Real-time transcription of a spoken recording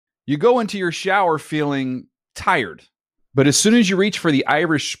You go into your shower feeling tired, but as soon as you reach for the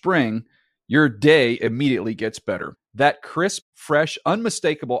Irish Spring, your day immediately gets better. That crisp, fresh,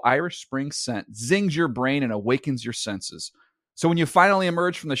 unmistakable Irish Spring scent zings your brain and awakens your senses. So when you finally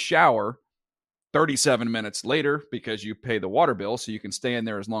emerge from the shower 37 minutes later, because you pay the water bill so you can stay in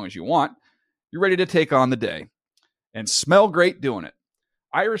there as long as you want, you're ready to take on the day and smell great doing it.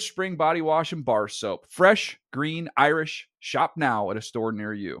 Irish Spring Body Wash and Bar Soap. Fresh, green, Irish. Shop now at a store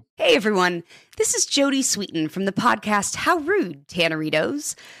near you. Hey, everyone. This is Jody Sweeten from the podcast How Rude,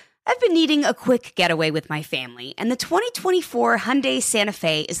 Tanneritos. I've been needing a quick getaway with my family, and the 2024 Hyundai Santa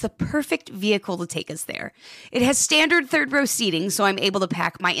Fe is the perfect vehicle to take us there. It has standard third-row seating, so I'm able to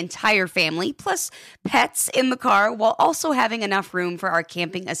pack my entire family, plus pets, in the car, while also having enough room for our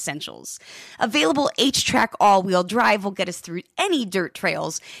camping essentials. Available H-Track all-wheel drive will get us through any dirt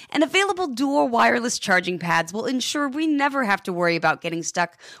trails, and available dual wireless charging pads will ensure we never have to worry about getting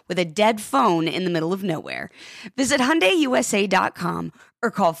stuck with a dead phone in the middle of nowhere. Visit HyundaiUSA.com or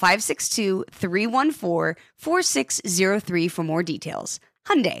call 562-314-4603 for more details.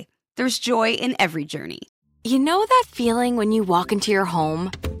 Hyundai, there's joy in every journey. You know that feeling when you walk into your home,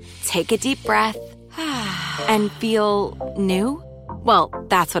 take a deep breath, and feel new? Well,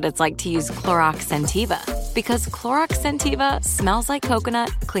 that's what it's like to use Clorox Scentiva. Because Clorox Scentiva smells like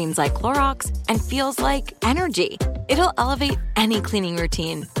coconut, cleans like Clorox, and feels like energy. It'll elevate any cleaning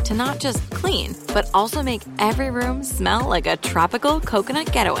routine to not just clean, but also make every room smell like a tropical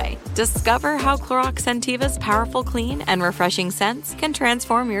coconut getaway. Discover how Clorox Scentiva's powerful clean and refreshing scents can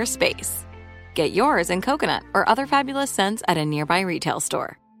transform your space. Get yours in coconut or other fabulous scents at a nearby retail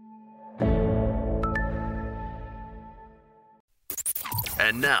store.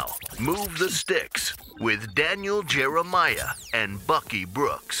 And now, Move the Sticks with Daniel Jeremiah and Bucky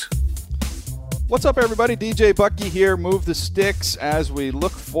Brooks. What's up, everybody? DJ Bucky here. Move the Sticks as we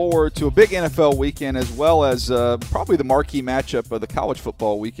look forward to a big NFL weekend, as well as probably the marquee matchup of the college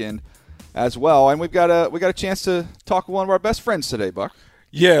football weekend as well. And we got a chance to talk with one of our best friends today, Buck.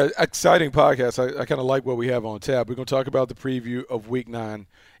 Yeah, exciting podcast. I kind of like what we have on tap. We're going to talk about the preview of Week 9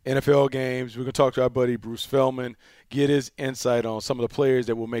 NFL games. We're going to talk to our buddy Bruce Feldman, get his insight on some of the players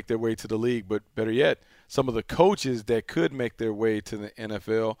that will make their way to the league, but better yet, some of the coaches that could make their way to the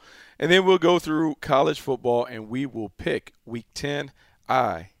NFL. And then we'll go through college football, and we will pick Week 10.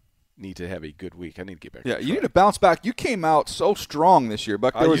 I need to have a good week. I need to get back. Yeah, you need to bounce back. You came out so strong this year,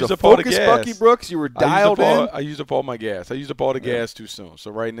 Buck. There was a focus, Bucky Brooks. You were dialed in. I used up all my gas. I used up all the gas too soon.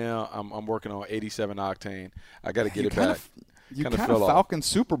 So right now I'm working on 87 octane. I got to get it back. You kind of Falcon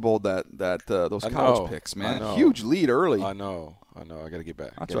Super Bowl those college picks, man. Huge lead early. I know. I got to get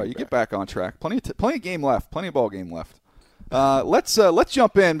back. That's right. You get back on track. Plenty of game left. Plenty of ball game left. Let's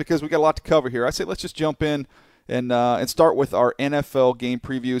jump in because we got a lot to cover here. I say let's just jump in and start with our NFL game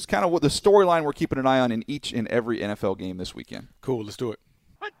previews. Kind of what the storyline we're keeping an eye on in each and every NFL game this weekend. Cool. Let's do it.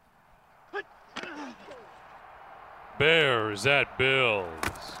 Bears at Bills.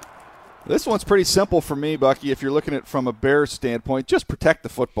 This one's pretty simple for me, Bucky. If you're looking at it from a Bears standpoint, just protect the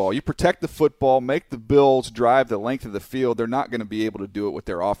football. You protect the football, make the Bills drive the length of the field. They're not going to be able to do it with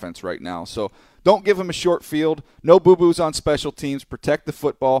their offense right now. So don't give them a short field. No boo-boos on special teams. Protect the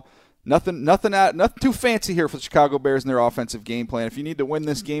football. Nothing too fancy here for the Chicago Bears and their offensive game plan. If you need to win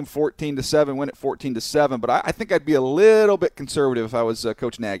this game 14-7, win it 14-7. But I think I'd be a little bit conservative if I was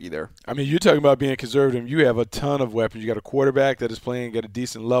Coach Nagy there. I mean, you're talking about being conservative. You have a ton of weapons. You got a quarterback that is playing at a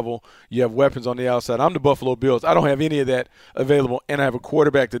decent level. You have weapons on the outside. I'm the Buffalo Bills. I don't have any of that available, and I have a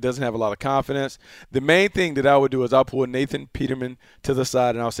quarterback that doesn't have a lot of confidence. The main thing that I would do is I'll pull Nathan Peterman to the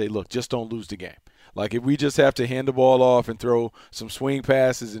side, and I'll say, look, just don't lose the game. Like, if we just have to hand the ball off and throw some swing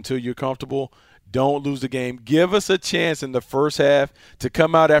passes until you're comfortable, don't lose the game. Give us a chance in the first half to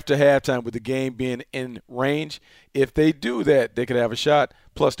come out after halftime with the game being in range. If they do that, they could have a shot.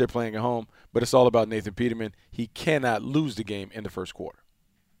 Plus, they're playing at home. But it's all about Nathan Peterman. He cannot lose the game in the first quarter.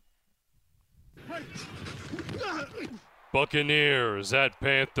 Buccaneers at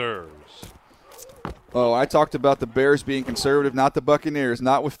Panthers. Oh, I talked about the Bears being conservative, not the Buccaneers.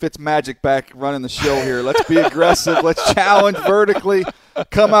 Not with Fitzmagic back running the show here. Let's be aggressive. Let's challenge vertically.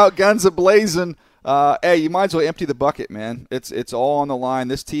 Come out guns a-blazing. Hey, you might as well empty the bucket, man. It's all on the line.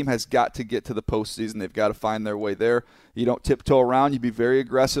 This team has got to get to the postseason. They've got to find their way there. You don't tiptoe around. You be very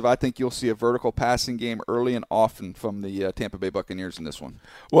aggressive. I think you'll see a vertical passing game early and often from the Tampa Bay Buccaneers in this one.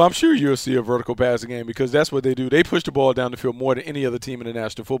 Well, I'm sure you'll see a vertical passing game because that's what they do. They push the ball down the field more than any other team in the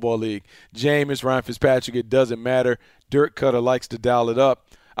National Football League. Jameis, Ryan Fitzpatrick, it doesn't matter. Dirk Cutter likes to dial it up.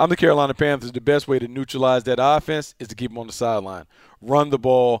 I'm the Carolina Panthers. The best way to neutralize that offense is to keep them on the sideline. Run the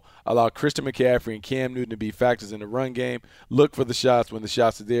ball, allow Christian McCaffrey and Cam Newton to be factors in the run game. Look for the shots when the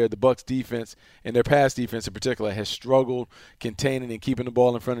shots are there. The Bucs defense, and their pass defense in particular, has struggled containing and keeping the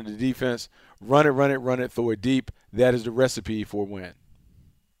ball in front of the defense. Run it, throw it deep. That is the recipe for a win.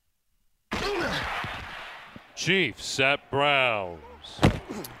 Chiefs at Browns.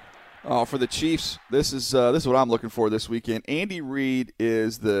 Oh, for the Chiefs, this is what I'm looking for this weekend. Andy Reid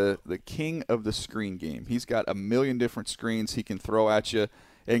is the king of the screen game. He's got a million different screens he can throw at you.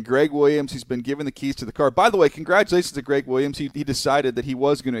 And Greg Williams, he's been given the keys to the car. By the way, congratulations to Greg Williams. He decided that he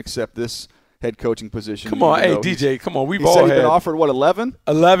was going to accept this head coaching position. Come on, hey, DJ, come on. We've all been offered, 11?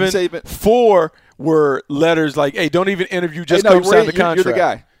 11. 4 were letters like, hey, don't even interview, just come sign the contract. You're the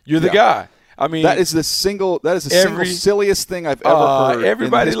guy. You're the guy. I mean, that is the single silliest thing I've ever heard.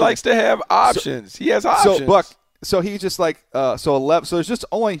 Everybody likes to have options. He has options. So, Buck, so he's just like, 11. So there's just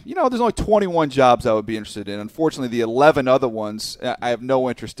only, there's only 21 jobs I would be interested in. Unfortunately, the 11 other ones I have no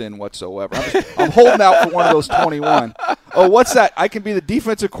interest in whatsoever. I'm holding out for one of those 21. Oh, what's that? I can be the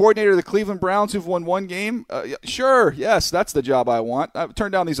defensive coordinator of the Cleveland Browns who've won one game? Sure, yes, that's the job I want. I've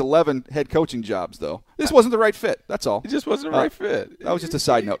turned down these 11 head coaching jobs, though. This wasn't the right fit. That's all. It just wasn't the right fit. That was just a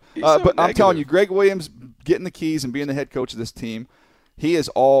side note. So but I'm telling you, Greg Williams getting the keys and being the head coach of this team, he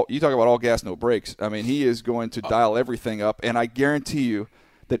is you talk about all gas, no brakes. I mean, he is going to dial everything up, and I guarantee you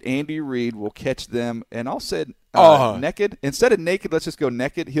that Andy Reid will catch them, and I'll say naked. Instead of naked, let's just go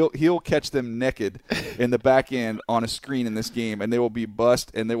naked. He'll catch them naked in the back end on a screen in this game, and they will be bust,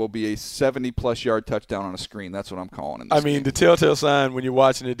 and there will be a 70-plus yard touchdown on a screen. That's what I'm calling it. Game. The telltale sign when you're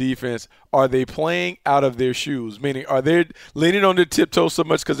watching the defense, are they playing out of their shoes? Meaning, are they leaning on their tiptoes so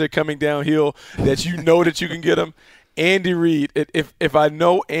much because they're coming downhill that you know that you can get them? Andy Reid, if I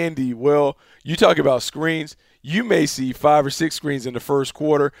know Andy well, you talk about screens, you may see 5 or 6 screens in the first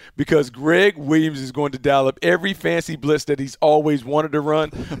quarter because Greg Williams is going to dial up every fancy blitz that he's always wanted to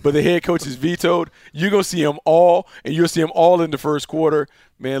run, but the head coach is vetoed. You're going to see them all, and you'll see them all in the first quarter.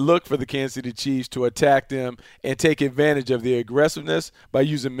 Man, look for the Kansas City Chiefs to attack them and take advantage of their aggressiveness by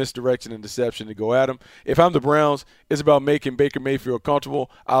using misdirection and deception to go at them. If I'm the Browns, it's about making Baker Mayfield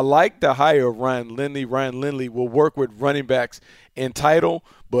comfortable. I like the hire of Ryan Lindley. Ryan Lindley will work with running backs in title,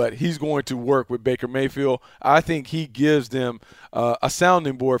 but he's going to work with Baker Mayfield. I think he gives them a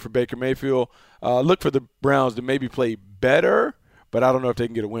sounding board for Baker Mayfield. Look for the Browns to maybe play better, but I don't know if they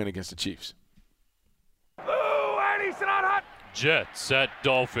can get a win against the Chiefs. Jets at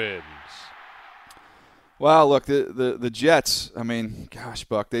Dolphins. Well, look, the Jets, I mean, gosh,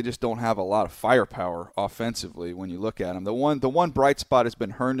 Buck, they just don't have a lot of firepower offensively when you look at them. The one bright spot has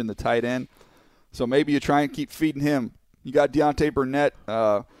been Herndon, the tight end, so maybe you try and keep feeding him. You got Deontay Burnett,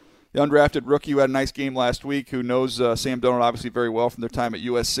 the undrafted rookie who had a nice game last week, who knows Sam Darnold obviously very well from their time at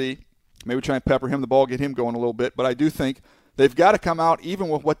USC. Maybe try and pepper him the ball, get him going a little bit. But I do think they've got to come out, even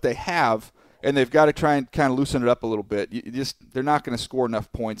with what they have, and they've got to try and kind of loosen it up a little bit. They're not going to score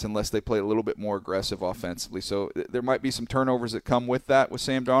enough points unless they play a little bit more aggressive offensively. So there might be some turnovers that come with that with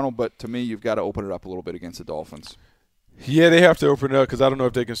Sam Darnold, but to me, you've got to open it up a little bit against the Dolphins. Yeah, they have to open it up because I don't know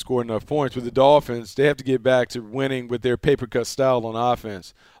if they can score enough points. With the Dolphins, they have to get back to winning with their paper-cut style on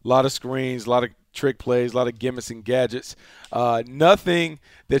offense. A lot of screens, a lot of trick plays, a lot of gimmicks and gadgets. Nothing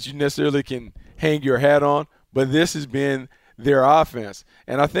that you necessarily can hang your hat on, but this has been their offense.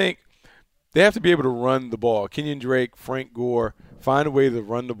 And I think they have to be able to run the ball. Kenyon Drake, Frank Gore, find a way to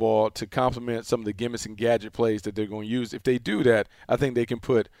run the ball to complement some of the gimmicks and gadget plays that they're going to use. If they do that, I think they can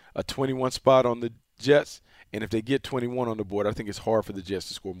put a 21 spot on the Jets. And if they get 21 on the board, I think it's hard for the Jets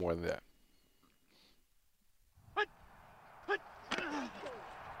to score more than that.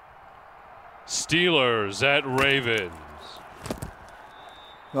 Steelers at Ravens.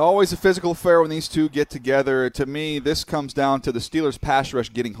 Always a physical affair when these two get together. To me, this comes down to the Steelers' pass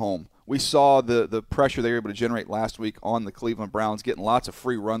rush getting home. We saw the pressure they were able to generate last week on the Cleveland Browns, getting lots of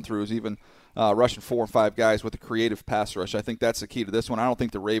free run-throughs, even rushing 4 or 5 guys with a creative pass rush. I think that's the key to this one. I don't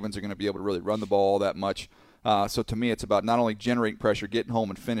think the Ravens are going to be able to really run the ball all that much. So to me, it's about not only generating pressure, getting home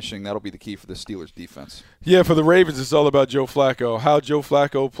and finishing. That'll be the key for the Steelers' defense. Yeah, for the Ravens, it's all about Joe Flacco. How Joe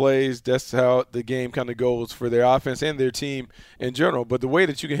Flacco plays, that's how the game kind of goes for their offense and their team in general. But the way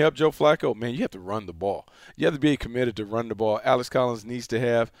that you can help Joe Flacco, man, you have to run the ball. You have to be committed to run the ball. Alex Collins needs to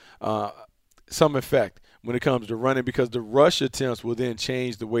have some effect when it comes to running because the rush attempts will then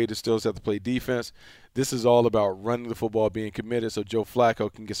change the way the Steelers have to play defense. This is all about running the football, being committed so Joe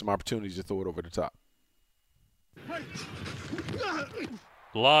Flacco can get some opportunities to throw it over the top.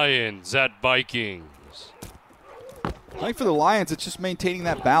 Lions at Vikings. I think for the Lions, it's just maintaining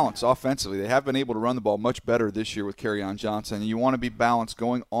that balance offensively. They have been able to run the ball much better this year with Kerryon Johnson, and you want to be balanced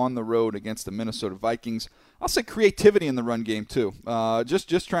going on the road against the Minnesota Vikings. I'll say creativity in the run game too.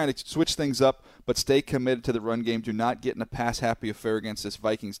 Just trying to switch things up, but stay committed to the run game. Do not get in a pass-happy affair against this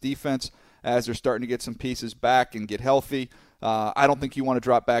Vikings defense as they're starting to get some pieces back and get healthy. I don't think you want to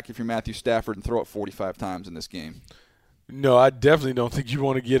drop back if you're Matthew Stafford and throw it 45 times in this game. No, I definitely don't think you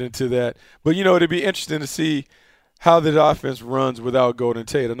want to get into that. But, it'd be interesting to see how the offense runs without Golden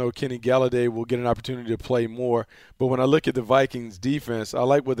Tate. I know Kenny Galladay will get an opportunity to play more, but when I look at the Vikings defense, I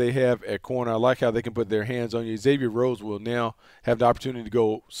like what they have at corner. I like how they can put their hands on you. Xavier Rhodes will now have the opportunity to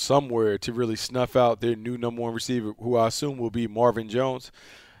go somewhere to really snuff out their new number one receiver, who I assume will be Marvin Jones.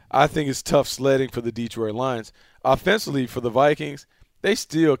 I think it's tough sledding for the Detroit Lions. Offensively for the Vikings, they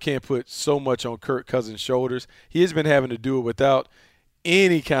still can't put so much on Kirk Cousins' shoulders. He has been having to do it without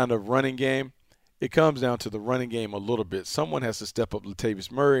any kind of running game. It comes down to the running game a little bit. Someone has to step up.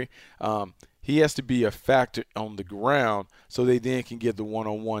 Latavius Murray. He has to be a factor on the ground so they then can get the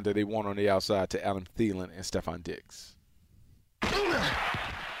one-on-one that they want on the outside to Adam Thielen and Stephon Diggs.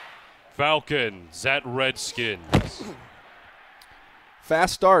 Falcons at Redskins.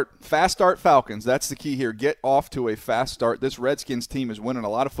 Fast start Falcons. That's the key here. Get off to a fast start. This Redskins team is winning a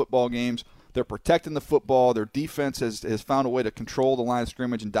lot of football games. They're protecting the football. Their defense has found a way to control the line of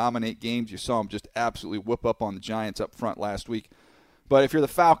scrimmage and dominate games. You saw them just absolutely whip up on the Giants up front last week. But if you're the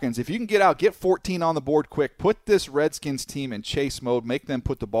Falcons, if you can get 14 on the board quick, put this Redskins team in chase mode, make them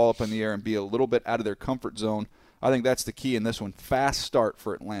put the ball up in the air and be a little bit out of their comfort zone. I think that's the key in this one. Fast start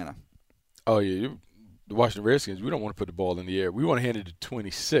for Atlanta. Oh, yeah. The Washington Redskins, we don't want to put the ball in the air. We want to hand it to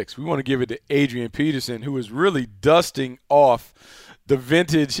 26. We want to give it to Adrian Peterson, who is really dusting off the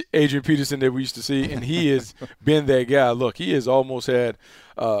vintage Adrian Peterson that we used to see, and he has been that guy. Look, he has almost had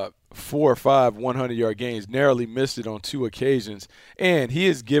 4 or 5 100-yard games, narrowly missed it on 2 occasions, and he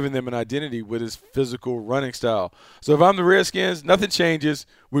has given them an identity with his physical running style. So if I'm the Redskins, nothing changes.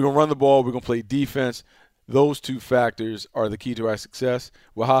 We're going to run the ball. We're going to play defense. Those 2 factors are the key to our success.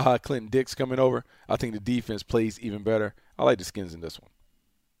 With Clinton Dix coming over, I think the defense plays even better. I like the Skins in this one.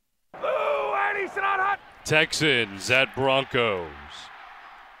 Texans at Broncos.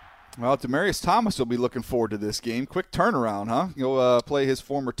 Well, Demaryius Thomas will be looking forward to this game. Quick turnaround, huh? He'll play his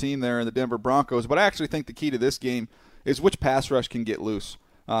former team there in the Denver Broncos. But I actually think the key to this game is which pass rush can get loose.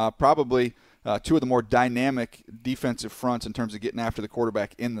 Probably 2 of the more dynamic defensive fronts in terms of getting after the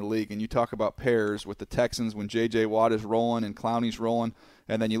quarterback in the league. And you talk about pairs with the Texans when J.J. Watt is rolling and Clowney's rolling.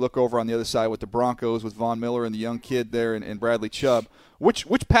 And then you look over on the other side with the Broncos with Von Miller and the young kid there and Bradley Chubb. Which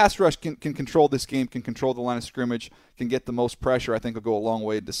pass rush can control this game, can control the line of scrimmage, can get the most pressure, I think will go a long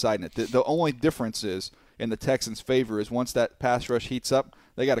way in deciding it. The only difference is in the Texans' favor is once that pass rush heats up,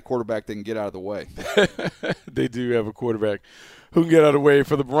 they got a quarterback that can get out of the way. They do have a quarterback who can get out of the way.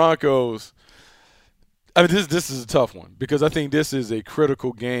 For the Broncos, I mean, this is a tough one because I think this is a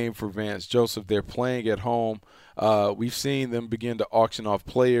critical game for Vance Joseph. They're playing at home. We've seen them begin to auction off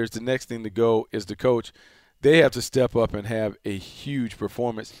players. The next thing to go is the coach. They have to step up and have a huge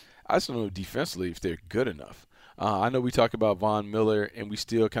performance. I just don't know defensively if they're good enough. I know we talk about Von Miller and we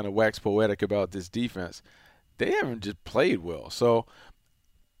still kind of wax poetic about this defense. They haven't just played well. So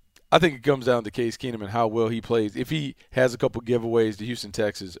I think it comes down to Case Keenum and how well he plays. If he has a couple giveaways, the Houston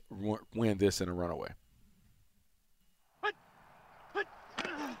Texans win this in a runaway.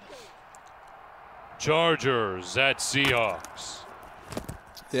 Chargers at Seahawks.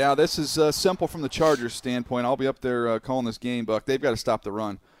 Yeah, this is simple from the Chargers' standpoint. I'll be up there calling this game, Buck. They've got to stop the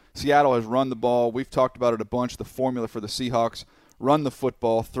run. Seattle has run the ball. We've talked about it a bunch. The formula for the Seahawks, run the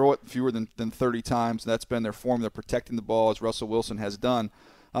football, throw it fewer than 30 times. That's been their formula, protecting the ball, as Russell Wilson has done.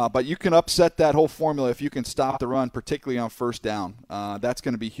 But you can upset that whole formula if you can stop the run, particularly on first down. That's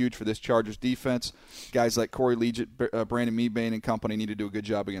going to be huge for this Chargers defense. Guys like Corey Liuget, Brandon Mebane and company need to do a good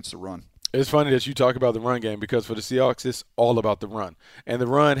job against the run. It's funny that you talk about the run game because for the Seahawks, it's all about the run. And the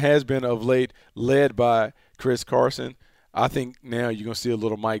run has been of late led by Chris Carson. I think now you're going to see a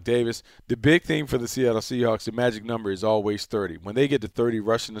little Mike Davis. The big thing for the Seattle Seahawks, the magic number is always 30. When they get to 30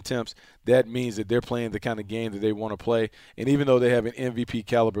 rushing attempts, that means that they're playing the kind of game that they want to play. And even though they have an MVP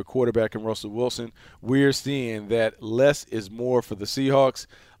caliber quarterback in Russell Wilson, we're seeing that less is more for the Seahawks.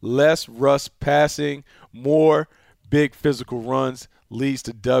 Less rush passing, more big physical runs leads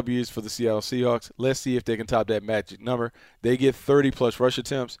to W's for the Seattle Seahawks. Let's see if they can top that magic number. They get 30-plus rush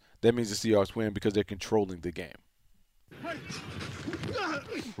attempts. That means the Seahawks win because they're controlling the game.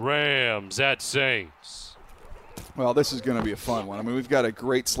 Rams at Saints. Well, this is going to be a fun one. I mean, we've got a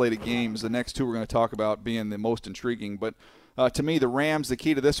great slate of games. The next 2 we're going to talk about being the most intriguing. But to me, the Rams, the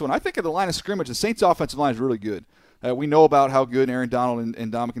key to this one, I think of the line of scrimmage, the Saints' offensive line is really good. We know about how good Aaron Donald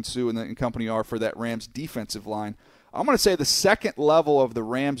and Ndamukong Suh and company are for that Rams defensive line. I'm going to say the second level of the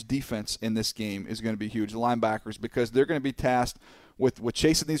Rams defense in this game is going to be huge, the linebackers, because they're going to be tasked with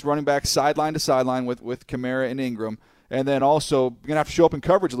chasing these running backs sideline to sideline with Kamara and Ingram. And then also going to have to show up in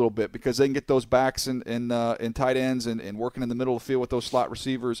coverage a little bit because they can get those backs and tight ends and working in the middle of the field with those slot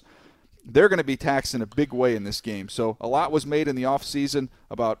receivers. They're going to be taxed in a big way in this game. So a lot was made in the offseason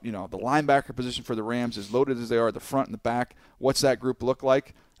about, the linebacker position for the Rams, as loaded as they are at the front and the back. What's that group look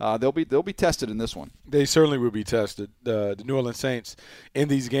like? They'll be tested in this one. They certainly will be tested. The New Orleans Saints in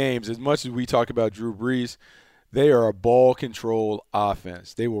these games, as much as we talk about Drew Brees, they are a ball control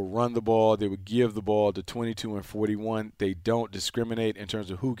offense. They will run the ball. They will give the ball to 22 and 41. They don't discriminate in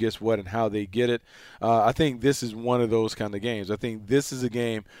terms of who gets what and how they get it. I think this is one of those kind of games. I think this is a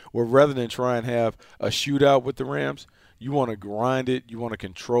game where rather than try and have a shootout with the Rams, you want to grind it. You want to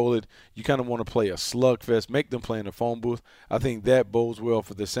control it. You kind of want to play a slugfest, make them play in the phone booth. I think that bodes well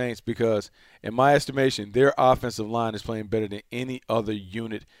for the Saints because, in my estimation, their offensive line is playing better than any other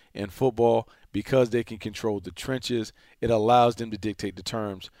unit in football because they can control the trenches. It allows them to dictate the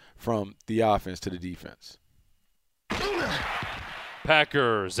terms from the offense to the defense.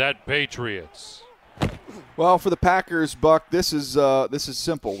 Packers at Patriots. Well, for the Packers, Buck, this is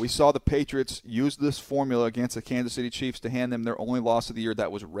simple. We saw the Patriots use this formula against the Kansas City Chiefs to hand them their only loss of the year.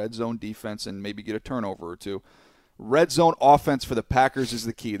 That was red zone defense and maybe get a turnover or two. Red zone offense for the Packers is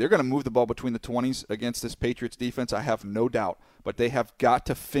the key. They're going to move the ball between the 20s against this Patriots defense, I have no doubt. But they have got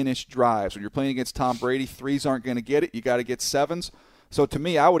to finish drives. When you're playing against Tom Brady, 3s aren't going to get it. You got to get 7s. So to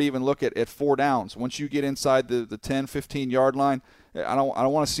me, I would even look at 4 downs. Once you get inside the 10, 15-yard line, I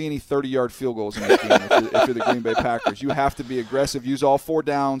don't want to see any 30-yard field goals in this game if you're the Green Bay Packers. You have to be aggressive, use all 4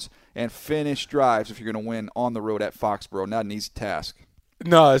 downs, and finish drives if you're going to win on the road at Foxborough. Not an easy task.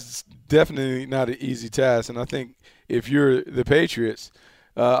 No, it's definitely not an easy task. And I think if you're the Patriots,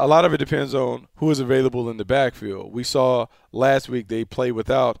 a lot of it depends on who is available in the backfield. We saw last week they played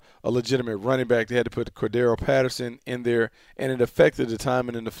without a legitimate running back. They had to put Cordero Patterson in there, and it affected the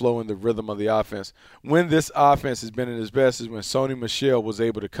timing and the flow and the rhythm of the offense. When this offense has been at its best is when Sony Michel was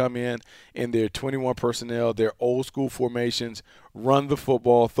able to come in their 21 personnel, their old-school formations, run the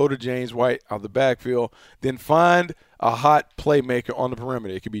football, throw to James White out of the backfield, then find a hot playmaker on the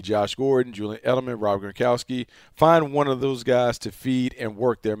perimeter. It could be Josh Gordon, Julian Edelman, Rob Gronkowski. Find one of those guys to feed and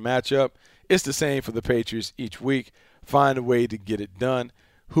work their matchup. It's the same for the Patriots each week. Find a way to get it done.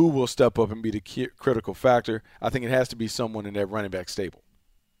 Who will step up and be the critical factor? I think it has to be someone in that running back stable.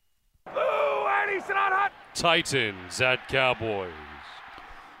 Titans at Cowboys.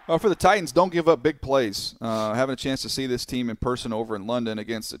 For the Titans, don't give up big plays. Having a chance to see this team in person over in London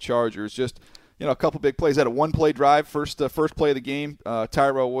against the Chargers, just a couple big plays. Had a 1-play drive, first play of the game,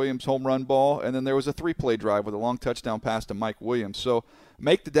 Tyrell Williams home run ball, and then there was a 3-play drive with a long touchdown pass to Mike Williams. So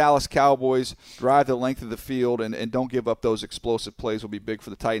make the Dallas Cowboys drive the length of the field and don't give up those explosive plays. Will be big for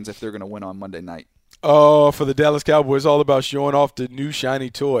the Titans if they're going to win on Monday night. Oh, for the Dallas Cowboys, it's all about showing off the new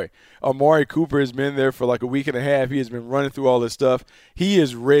shiny toy. Amari Cooper has been there for like a week and a half. He has been running through all this stuff. He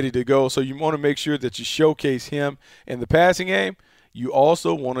is ready to go. So you want to make sure that you showcase him in the passing game. You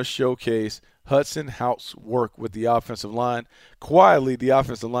also want to showcase Hudson Hout's work with the offensive line. Quietly, the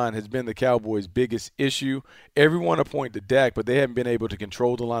offensive line has been the Cowboys' biggest issue. Everyone will point to Dak, but they haven't been able to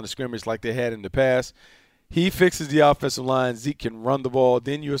control the line of scrimmage like they had in the past. He fixes the offensive line. Zeke can run the ball.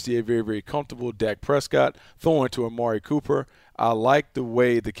 Then you'll see a very, very comfortable Dak Prescott throwing to Amari Cooper. I like the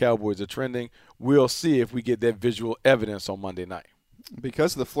way the Cowboys are trending. We'll see if we get that visual evidence on Monday night.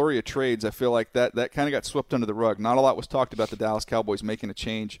 Because of the flurry of trades, I feel like that kind of got swept under the rug. Not a lot was talked about the Dallas Cowboys making a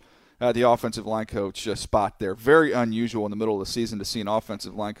change at the offensive line coach spot there. Very unusual in the middle of the season to see an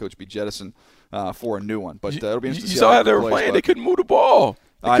offensive line coach be jettisoned for a new one. But it'll be interesting to see. You saw how they were playing. They couldn't move the ball.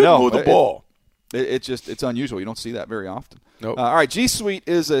 I know. Move the ball. It's unusual. You don't see that very often. Nope. All right, G Suite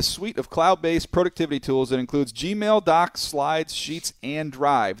is a suite of cloud-based productivity tools that includes Gmail, Docs, Slides, Sheets, and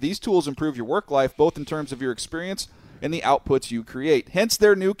Drive. These tools improve your work life both in terms of your experience and the outputs you create. Hence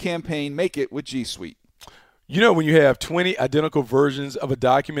their new campaign, Make It with G Suite. You know when you have 20 identical versions of a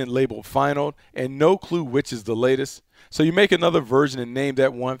document labeled Final and no clue which is the latest? So you make another version and name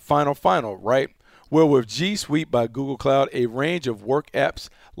that one Final, right? Well, with G Suite by Google Cloud, a range of work apps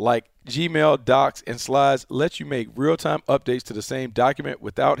like Gmail, Docs, and Slides let you make real-time updates to the same document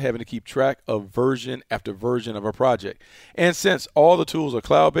without having to keep track of version after version of a project. And since all the tools are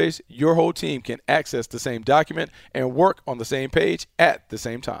cloud-based, your whole team can access the same document and work on the same page at the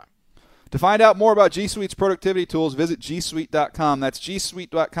same time. To find out more about G Suite's productivity tools, visit gsuite.com. That's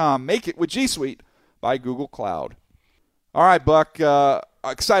gsuite.com. Make It with G Suite by Google Cloud. All right, Buck.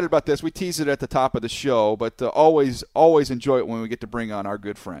 excited about this. We teased it at the top of the show, but always enjoy it when we get to bring on our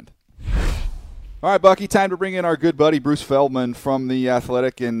good friend. All right, Bucky, time to bring in our good buddy Bruce Feldman from The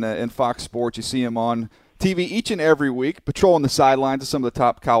Athletic and Fox Sports. You see him on TV each and every week, patrolling the sidelines of some of the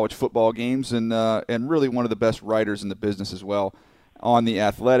top college football games, and really one of the best writers in the business as well on The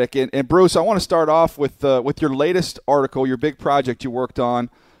Athletic. And Bruce, I want to start off with your latest article, your big project you worked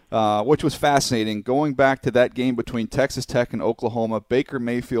on, which was fascinating. Going back to that game between Texas Tech and Oklahoma, Baker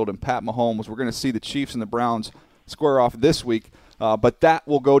Mayfield and Pat Mahomes. We're going to see the Chiefs and the Browns square off this week. But that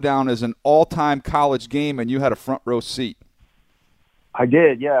will go down as an all-time college game, and you had a front row seat. I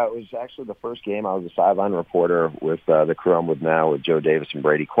did, yeah. It was actually the first game. I was a sideline reporter with the crew I'm with now, with Joe Davis and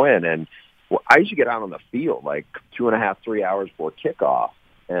Brady Quinn. And I used to get out on the field like 2.5, 3 hours before kickoff.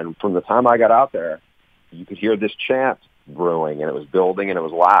 And from the time I got out there, you could hear this chant brewing, and it was building, and it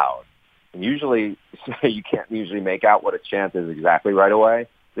was loud. And usually, you can't usually make out what a chant is exactly right away.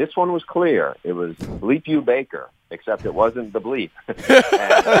 This one was clear. It was "Bleep you, Baker," except it wasn't the bleep. And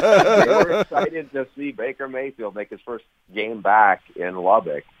they were excited to see Baker Mayfield make his first game back in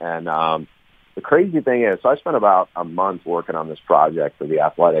Lubbock. And the crazy thing is, so I spent about a month working on this project for The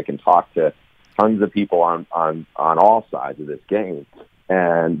Athletic and talked to tons of people on all sides of this game.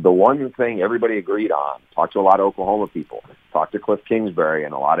 And the one thing everybody agreed on, talked to a lot of Oklahoma people, talked to Cliff Kingsbury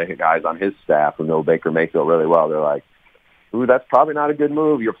and a lot of guys on his staff who know Baker Mayfield really well. They're like, ooh, that's probably not a good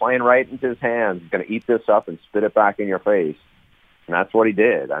move. You're playing right into his hands. He's going to eat this up and spit it back in your face. And that's what he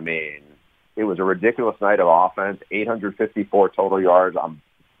did. I mean, it was a ridiculous night of offense, 854 total yards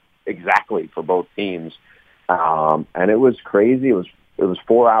exactly for both teams. And it was crazy. It was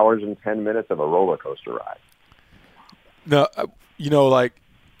 4 hours and 10 minutes of a roller coaster ride. No, like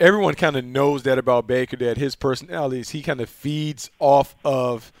everyone kind of knows that about Baker, that his personality is he kind of feeds off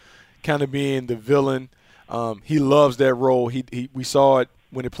of kind of being the villain. He loves that role. We saw it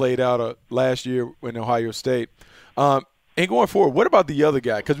when it played out last year in Ohio State. And going forward, what about the other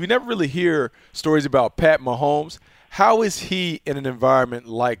guy? Because we never really hear stories about Pat Mahomes. How is he in an environment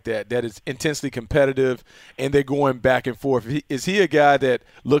like that is intensely competitive and they're going back and forth? Is he a guy that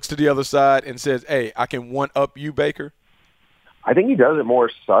looks to the other side and says, hey, I can one-up you, Baker? I think he does it more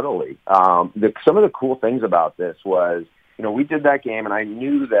subtly. Some of the cool things about this was, we did that game, and I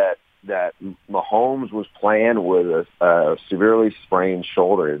knew that Mahomes was playing with a severely sprained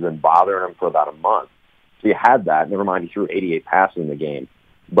shoulder. It had been bothering him for about a month. So he had that. Never mind, he threw 88 passes in the game.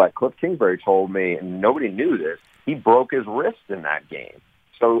 But Cliff Kingsbury told me, and nobody knew this, he broke his wrist in that game.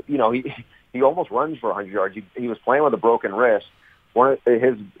 So, he almost runs for 100 yards. He was playing with a broken wrist. One of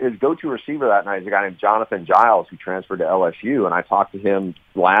his go-to receiver that night is a guy named Jonathan Giles, who transferred to LSU, and I talked to him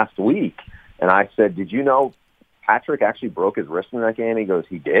last week, and I said, did you know Patrick actually broke his wrist in that game? He goes,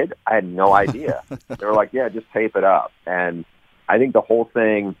 he did? I had no idea. They were like, yeah, just tape it up. And I think the whole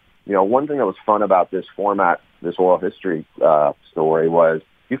thing, one thing that was fun about this format, this oral history story, was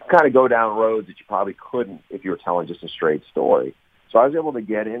you can kind of go down roads that you probably couldn't if you were telling just a straight story. So I was able to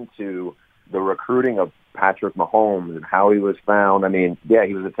get into the recruiting of Patrick Mahomes and how he was found. I mean, yeah,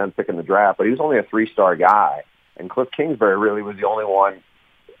 he was a 10th pick in the draft, but he was only a 3-star guy. And Cliff Kingsbury really was the only one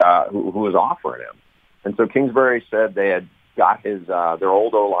who was offering him. And so Kingsbury said they had got their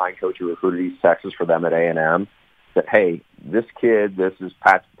old O-line coach who recruited East Texas for them at A&M, that, hey, this is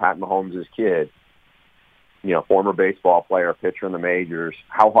Pat Mahomes' kid, former baseball player, pitcher in the majors.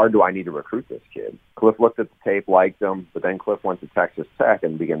 How hard do I need to recruit this kid? Cliff looked at the tape, liked him, but then Cliff went to Texas Tech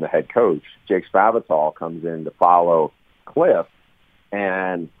and became the head coach. Jake Spavital comes in to follow Cliff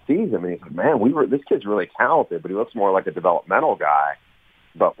and sees him, and he's like, man, this kid's really talented, but he looks more like a developmental guy.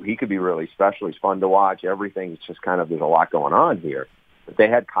 But he could be really special. He's fun to watch. Everything's just kind of, there's a lot going on here. But they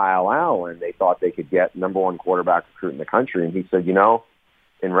had Kyle Allen. They thought they could get number one quarterback recruit in the country. And he said,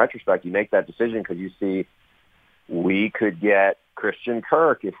 in retrospect, you make that decision because you see we could get Christian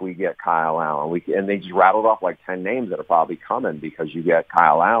Kirk if we get Kyle Allen. And they just rattled off like 10 names that are probably coming because you get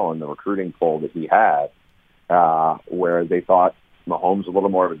Kyle Allen, the recruiting pool that he had, where they thought Mahomes was a little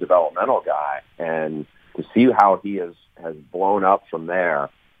more of a developmental guy. And to see how he has blown up from there,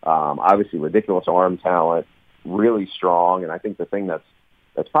 obviously ridiculous arm talent, really strong. And I think the thing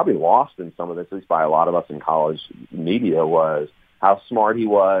that's probably lost in some of this, at least by a lot of us in college media, was how smart he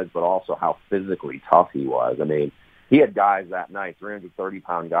was, but also how physically tough he was. I mean, he had guys that night,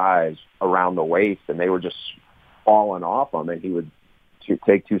 330-pound guys around the waist, and they were just falling off him, and he would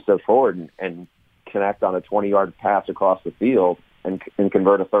take 2 steps forward and connect on a 20-yard pass across the field and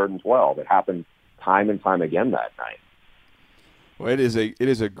convert a 3rd and 12. It happened time and time again that night. Well, it is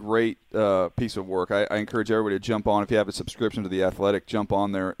a great piece of work. I encourage everybody to jump on. If you have a subscription to The Athletic, jump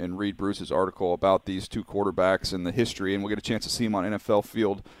on there and read Bruce's article about these two quarterbacks and the history, and we'll get a chance to see them on NFL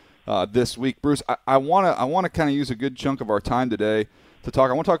Field this week. Bruce, I want to kind of use a good chunk of our time today to talk.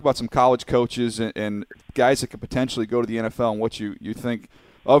 I want to talk about some college coaches and guys that could potentially go to the NFL and what you think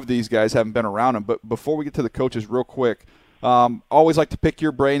of these guys. Haven't been around them. But before we get to the coaches real quick, always like to pick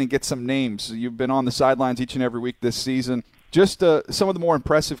your brain and get some names. You've been on the sidelines each and every week this season. Just some of the more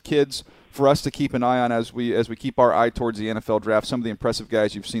impressive kids for us to keep an eye on as we keep our eye towards the NFL draft. Some of the impressive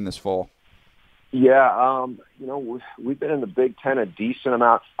guys you've seen this fall. Yeah, we've been in the Big Ten a decent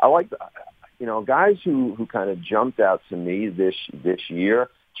amount. I like, guys who kind of jumped out to me this year.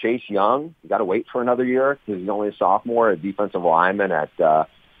 Chase Young, you got to wait for another year because he's only a sophomore, a defensive lineman at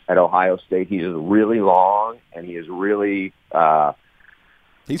Ohio State. He is really long and he is really.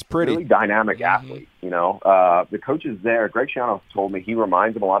 He's pretty. Really dynamic athlete, The coaches there, Greg Schiano told me he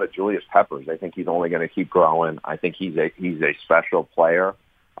reminds him a lot of Julius Peppers. I think he's only going to keep growing. I think he's a special player.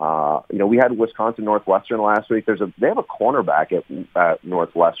 We had Wisconsin Northwestern last week. They have a cornerback at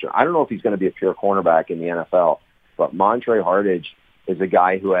Northwestern. I don't know if he's going to be a pure cornerback in the NFL, but Montre Hardage is a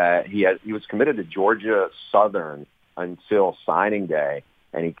guy who he was committed to Georgia Southern until signing day,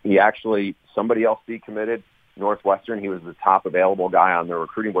 and he actually somebody else decommitted. Northwestern, he was the top available guy on their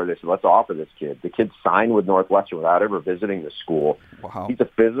recruiting board. They said, let's offer this kid. The kid signed with Northwestern without ever visiting the school. Wow. He's a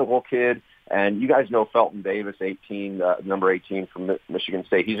physical kid. And you guys know Felton Davis, number 18 from Michigan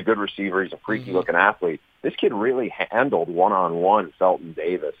State. He's a good receiver. He's a freaky-looking athlete. This kid really handled one-on-one Felton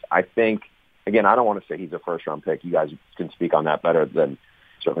Davis. I think, again, I don't want to say he's a first-round pick. You guys can speak on that better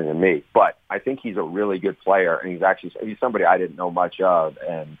certainly than me. But I think he's a really good player, and he's somebody I didn't know much of.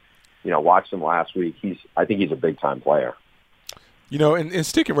 And watched him last week. I think he's a big-time player. And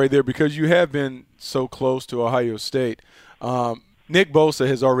sticking right there, because you have been so close to Ohio State, Nick Bosa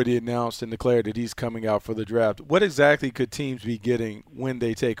has already announced and declared that he's coming out for the draft. What exactly could teams be getting when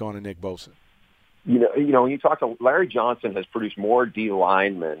they take on a Nick Bosa? When you talk to Larry Johnson has produced more D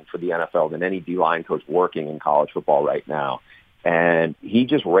linemen for the NFL than any D line coach working in college football right now. And he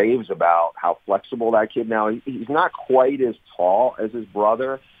just raves about how flexible that kid now. He's not quite as tall as his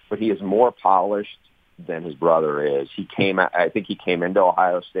brother, but he is more polished than his brother is. I think he came into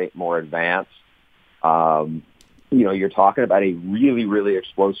Ohio State more advanced. You're talking about a really, really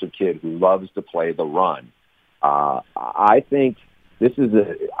explosive kid who loves to play the run. I think this is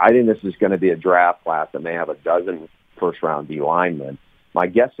going to be a draft class that may have a dozen first-round D linemen. My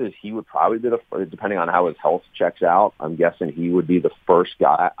guess is he would probably be depending on how his health checks out, I'm guessing he would be the first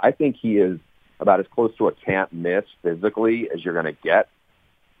guy. I think he is about as close to a can't miss physically as you're going to get,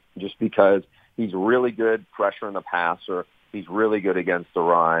 just because he's really good pressuring the passer. He's really good against the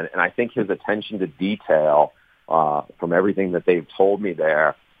run. And I think his attention to detail, from everything that they've told me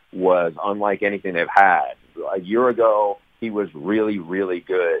there, was unlike anything they've had. A year ago, he was really, really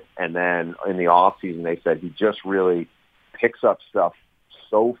good. And then in the offseason, they said he just really picks up stuff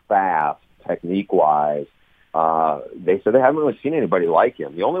so fast, technique-wise. They said they haven't really seen anybody like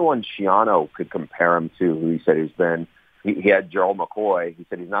him. The only one Schiano could compare him to, who he said he had Gerald McCoy. He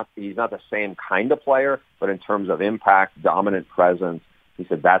said he's not the same kind of player, but in terms of impact, dominant presence, he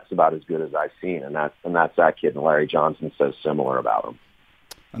said that's about as good as I've seen, and that's that kid. And Larry Johnson says similar about him.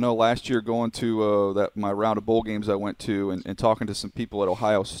 I know last year going to my round of bowl games I went to and talking to some people at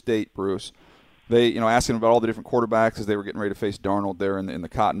Ohio State, Bruce, they asking about all the different quarterbacks as they were getting ready to face Darnold there in the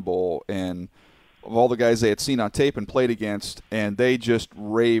Cotton Bowl, and of all the guys they had seen on tape and played against, and they just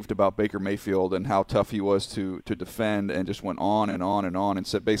raved about Baker Mayfield and how tough he was to defend, and just went on and on and on, and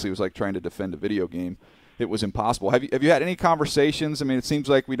said basically it was like trying to defend a video game. It was impossible. Have you had any conversations? I mean, it seems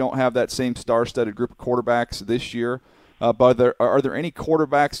like we don't have that same star-studded group of quarterbacks this year. But are there any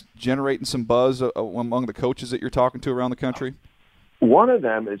quarterbacks generating some buzz among the coaches that you're talking to around the country? One of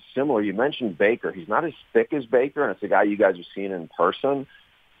them is similar. You mentioned Baker. He's not as thick as Baker, and it's a guy you guys have seen in person.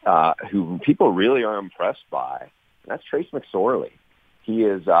 Who people really are impressed by. And that's Trace McSorley. He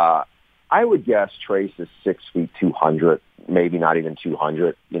is, I would guess Trace is 6 feet 200, maybe not even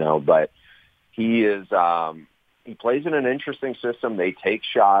 200, but he is, he plays in an interesting system. They take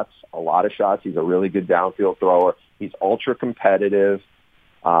shots, a lot of shots. He's a really good downfield thrower. He's ultra competitive.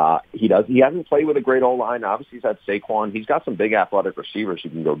 He hasn't played with a great O-line. Obviously he's had Saquon. He's got some big athletic receivers who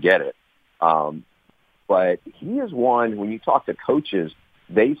can go get it. But he is one, when you talk to coaches,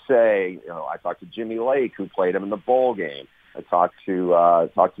 they say, I talked to Jimmy Lake, who played him in the bowl game. I talked to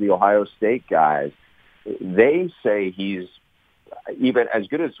the Ohio State guys. They say he's even as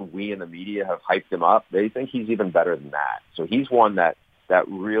good as we in the media have hyped him up. They think he's even better than that. So he's one that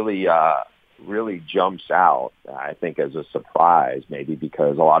really really jumps out, I think, as a surprise, maybe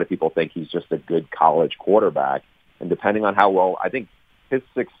because a lot of people think he's just a good college quarterback. And depending on how well, I think I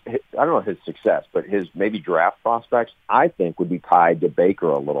don't know his success, but his maybe draft prospects, I think, would be tied to Baker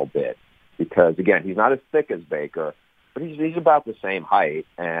a little bit. Because, again, he's not as thick as Baker, but he's about the same height,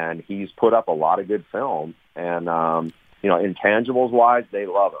 and he's put up a lot of good film. And, intangibles-wise, they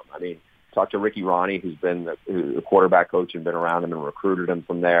love him. I mean, talk to Ricky Ronnie, who's been the quarterback coach and been around him and recruited him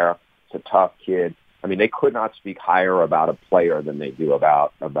from there. It's a tough kid. I mean, they could not speak higher about a player than they do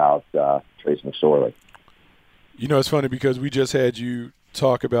about Trace McSorley. You know, it's funny because we just had you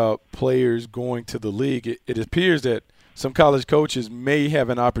talk about players going to the league. It appears that some college coaches may have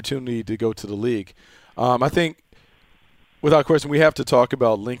an opportunity to go to the league. I think, without question, we have to talk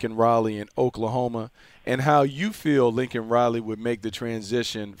about Lincoln Riley in Oklahoma and how you feel Lincoln Riley would make the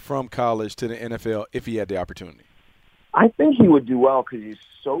transition from college to the NFL if he had the opportunity. I think he would do well because he's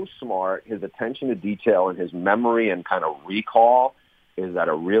so smart. His attention to detail and his memory and kind of recall is at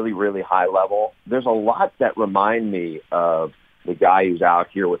a really, really high level. There's a lot that remind me of the guy who's out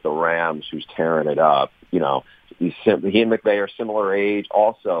here with the Rams who's tearing it up. You know, he and McVay are similar age.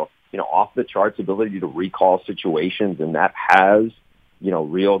 Also, off the charts ability to recall situations, and that has,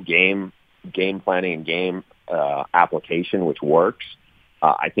 real game planning and game application, which works.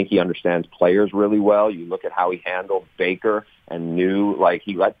 I think he understands players really well. You look at how he handled Baker and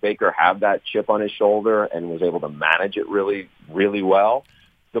he let Baker have that chip on his shoulder and was able to manage it really, really well.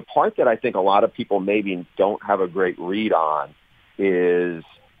 The part that I think a lot of people maybe don't have a great read on is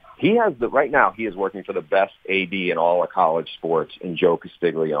right now he is working for the best AD in all of college sports in Joe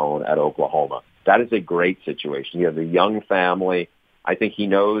Castiglione at Oklahoma. That is a great situation. He has a young family. I think he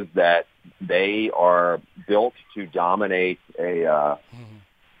knows that they are built to dominate the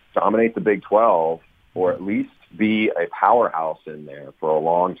Big 12, or at least be a powerhouse in there for a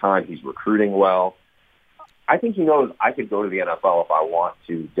long time. He's recruiting well. I think he knows I could go to the NFL if I want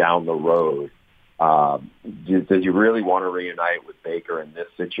to down the road. Does he really want to reunite with Baker in this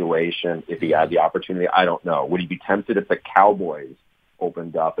situation if he had the opportunity? I don't know. Would he be tempted if the Cowboys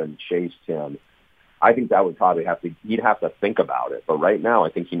opened up and chased him? I think that would probably he'd have to think about it. But right now,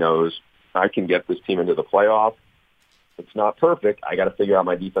 I think he knows I can get this team into the playoff. It's not perfect. I got to figure out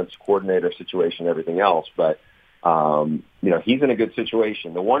my defensive coordinator situation, everything else. But, he's in a good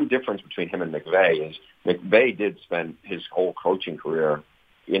situation. The one difference between him and McVay is McVay did spend his whole coaching career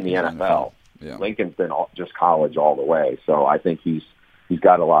in the NFL. Yeah. Lincoln's been just college all the way. So I think he's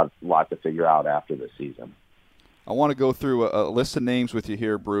got a lot to figure out after this season. I want to go through a list of names with you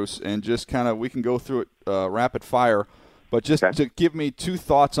here, Bruce, and just kind of we can go through it rapid fire. But just to give me two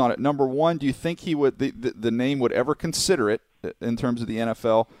thoughts on it. Number one, do you think the name would ever consider it in terms of the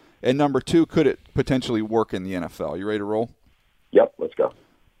NFL? And number two, could it potentially work in the NFL? You ready to roll? Yep, let's go.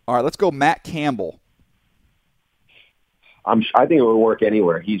 All right, let's go Matt Campbell. I think it would work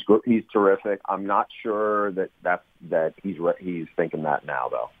anywhere. He's terrific. I'm not sure that he's thinking that now,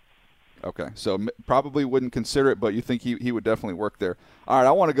 though. Okay, so probably wouldn't consider it, but you think he would definitely work there. All right,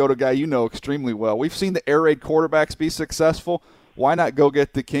 I want to go to a guy you know extremely well. We've seen the air raid quarterbacks be successful. Why not go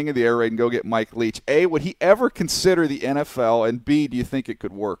get the king of the air raid and go get Mike Leach? A, would he ever consider the NFL? And B, do you think it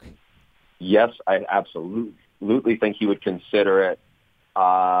could work? Yes, I absolutely think he would consider it.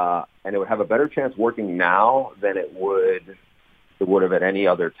 And it would have a better chance working now than it would have at any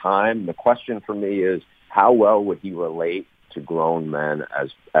other time. The question for me is, how well would he relate to grown men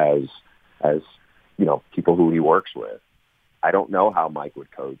as people who he works with? I don't know how Mike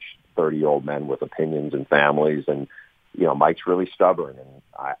would coach 30-year-old men with opinions and families, and Mike's really stubborn,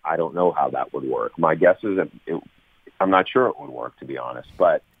 and I don't know how that would work. My guess is I'm not sure it would work, to be honest,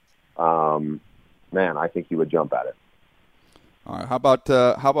 but I think he would jump at it. All right. How about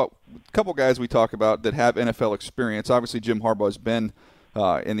a couple guys we talk about that have NFL experience? Obviously, Jim Harbaugh has been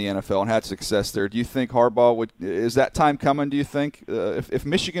in the NFL and had success there. Do you think Harbaugh is that time coming? Do you think if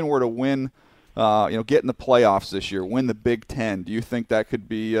Michigan were to win, get in the playoffs this year, win the Big Ten, do you think that could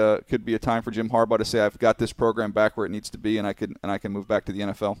be a time for Jim Harbaugh to say, I've got this program back where it needs to be, and I can move back to the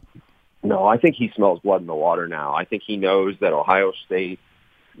NFL? No, I think he smells blood in the water now. I think he knows that Ohio State,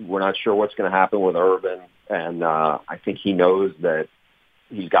 we're not sure what's going to happen with Urban. And I think he knows that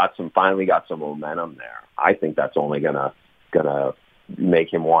he's finally got some momentum there. I think that's only gonna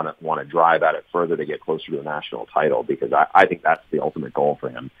make him want to drive at it further to get closer to a national title, because I think that's the ultimate goal for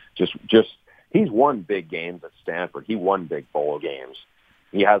him. Just he's won big games at Stanford. He won big bowl games.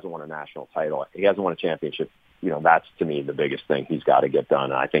 He hasn't won a national title. He hasn't won a championship. That's to me the biggest thing he's got to get done.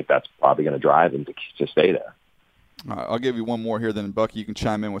 And I think that's probably going to drive him to stay there. I'll give you one more here, then Bucky, you can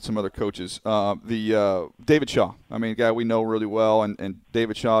chime in with some other coaches. David Shaw, a guy we know really well, and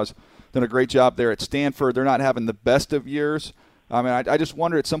David Shaw's done a great job there at Stanford. They're not having the best of years. I mean, I just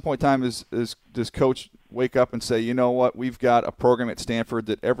wonder at some point in time does Coach wake up and say, you know what, we've got a program at Stanford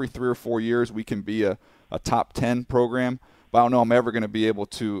that every 3 or 4 years we can be a top 10 program. But I don't know I'm ever going to be able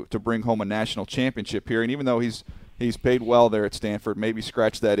to bring home a national championship here. And even though he's paid well there at Stanford, maybe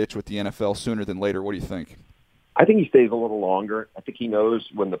scratch that itch with the NFL sooner than later. What do you think? I think he stays a little longer. I think he knows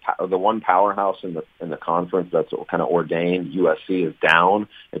when the one powerhouse in the conference that's kind of ordained, USC, is down.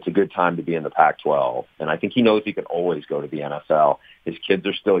 It's a good time to be in the Pac-12, and I think he knows he can always go to the NFL. His kids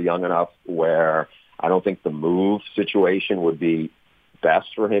are still young enough where I don't think the move situation would be best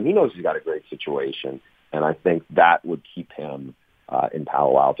for him. He knows he's got a great situation, and I think that would keep him in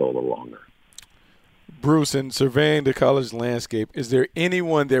Palo Alto a little longer. Bruce, in surveying the college landscape, is there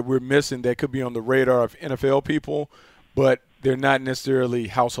anyone that we're missing that could be on the radar of NFL people, but they're not necessarily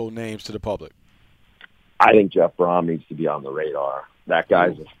household names to the public? I think Jeff Brom needs to be on the radar. That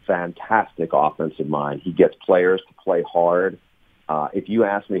guy's a fantastic offensive mind. He gets players to play hard. If you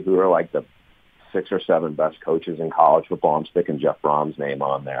ask me who are like the 6 or 7 best coaches in college football, I'm sticking Jeff Brom's name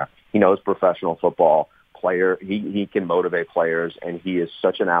on there. He knows professional football. Player, he can motivate players, and he is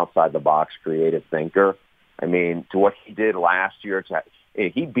such an outside-the-box creative thinker. I mean, to what he did last year,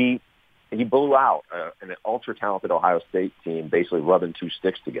 he blew out an ultra-talented Ohio State team, basically rubbing 2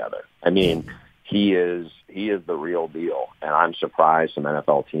 sticks together. I mean, he is the real deal, and I'm surprised some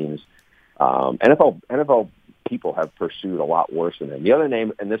NFL teams, NFL people have pursued a lot worse than him. The other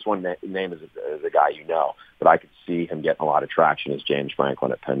name, and this one name is a guy you know, but I could see him getting a lot of traction, is James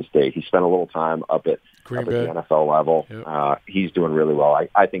Franklin at Penn State. He spent a little time up at the NFL level. Yep. He's doing really well.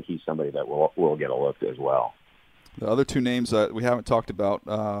 I think he's somebody that will get a look as well. The other 2 names we haven't talked about,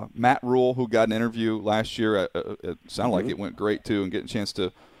 Matt Rule, who got an interview last year. It sounded like it went great, too, and getting a chance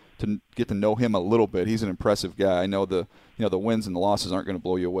to get to know him a little bit. He's an impressive guy. I know the wins and the losses aren't going to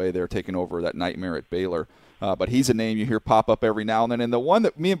blow you away. They're taking over that nightmare at Baylor. But he's a name you hear pop up every now and then. And the one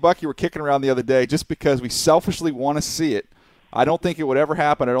that me and Bucky were kicking around the other day, just because we selfishly want to see it, I don't think it would ever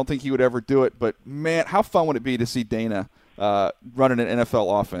happen. I don't think he would ever do it. But, man, how fun would it be to see Dana running an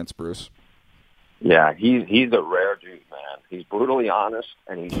NFL offense, Bruce? Yeah, he's a rare dude, man. He's brutally honest,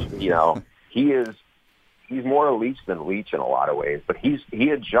 and he's more Leach than Leach in a lot of ways. But he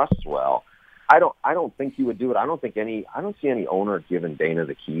adjusts well. I don't think he would do it. I don't see any owner giving Dana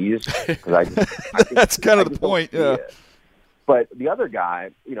the keys, because I think that's kind of the point. Yeah. But the other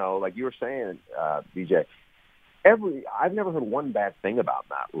guy, like you were saying, BJ, I've never heard one bad thing about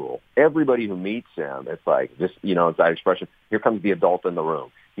Matt Rule. Everybody who meets him, it's like this, it's that expression, here comes the adult in the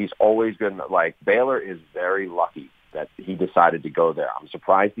room. He's always been like, Baylor is very lucky that he decided to go there. I'm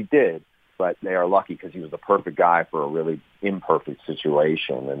surprised he did, but they are lucky because he was the perfect guy for a really imperfect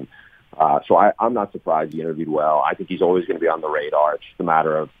situation. And so I'm not surprised he interviewed well. I think he's always going to be on the radar. It's just a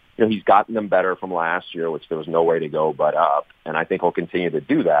matter of, he's gotten them better from last year, which there was no way to go but up. And I think he'll continue to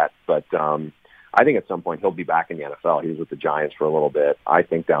do that. But I think at some point he'll be back in the NFL. He was with the Giants for a little bit. I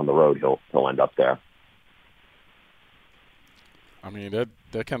think down the road he'll end up there. I mean,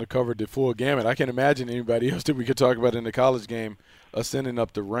 that kind of covered the full gamut. I can't imagine anybody else that we could talk about in the college game ascending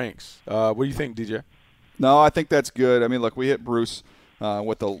up the ranks. What do you think, DJ? No, I think that's good. I mean, look, we hit Bruce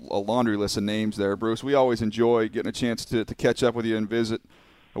with a laundry list of names there. Bruce, we always enjoy getting a chance to catch up with you and visit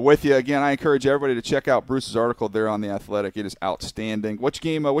with you. Again, I encourage everybody to check out Bruce's article there on The Athletic. It is outstanding. Which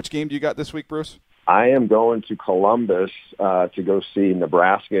game do you got this week, Bruce? I am going to Columbus to go see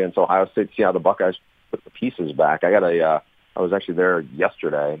Nebraska and Ohio State, see how the Buckeyes put the pieces back. I was actually there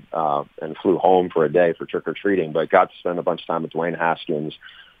yesterday and flew home for a day for trick-or-treating, but got to spend a bunch of time with Dwayne Haskins.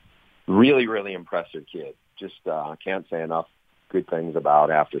 Really, really impressive kid. Just can't say enough good things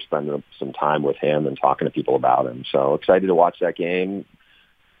about after spending some time with him and talking to people about him. So excited to watch that game.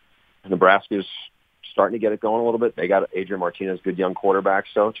 Nebraska's starting to get it going a little bit. They got Adrian Martinez, good young quarterback.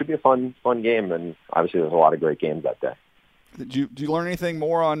 So it should be a fun game, and obviously there's a lot of great games that day. Did you learn anything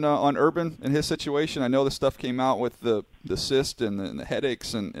more on Urban and his situation? I know the stuff came out with the cyst and the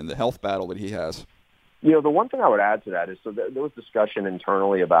headaches and the health battle that he has. The one thing I would add to that is, so there was discussion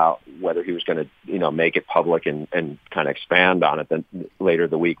internally about whether he was going to, make it public and kind of expand on it then later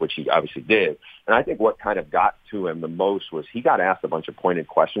the week, which he obviously did. And I think what kind of got to him the most was he got asked a bunch of pointed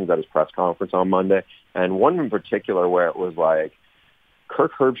questions at his press conference on Monday. And one in particular where it was like,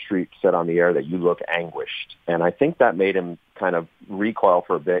 Kirk Herbstreit said on the air that you look anguished. And I think that made him kind of recoil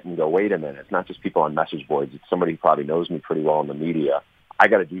for a bit and go, wait a minute, it's not just people on message boards. It's somebody who probably knows me pretty well in the media. I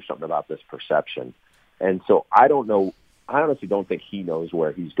got to do something about this perception. And so I don't know. I honestly don't think he knows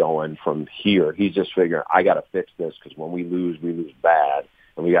where he's going from here. He's just figuring, I got to fix this because when we lose bad.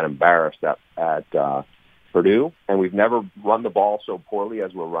 And we got embarrassed at Purdue, and we've never run the ball so poorly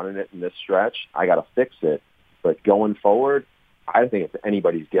as we're running it in this stretch. I got to fix it. But going forward, I think it's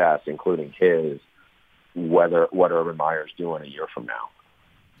anybody's guess, including his, what Urban Meyer's doing a year from now.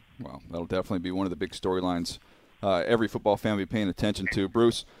 Well, that'll definitely be one of the big storylines every football fan will be paying attention to.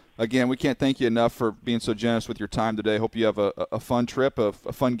 Bruce, again, we can't thank you enough for being so generous with your time today. Hope you have a fun trip, a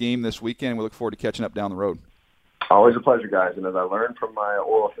fun game this weekend. We look forward to catching up down the road. Always a pleasure, guys. And as I learned from my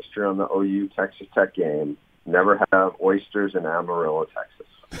oral history on the OU Texas Tech game, never have oysters in Amarillo, Texas.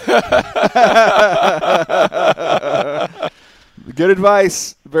 Good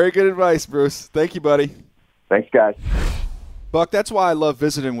advice. Very good advice, Bruce. Thank you, buddy. Thanks, guys. Buck, that's why I love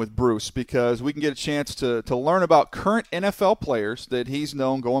visiting with Bruce, because we can get a chance to learn about current NFL players that he's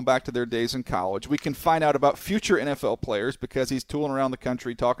known going back to their days in college. We can find out about future NFL players because he's tooling around the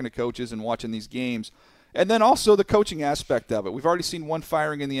country, talking to coaches and watching these games. And then also the coaching aspect of it. We've already seen one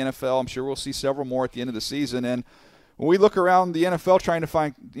firing in the NFL. I'm sure we'll see several more at the end of the season. And when we look around the NFL trying to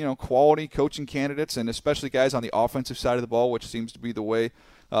find, quality coaching candidates, and especially guys on the offensive side of the ball, which seems to be the way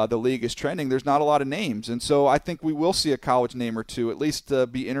the league is trending, there's not a lot of names. And so I think we will see a college name or two at least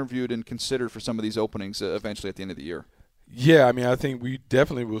be interviewed and considered for some of these openings eventually at the end of the year. Yeah, I mean, I think we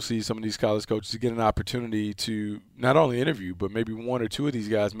definitely will see some of these college coaches get an opportunity to not only interview, but maybe one or two of these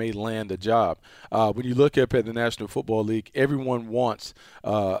guys may land a job. When you look up at the National Football League, everyone wants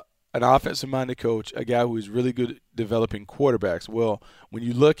an offensive-minded coach, a guy who is really good at developing quarterbacks. Well, when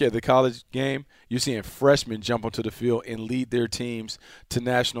you look at the college game, you're seeing freshmen jump onto the field and lead their teams to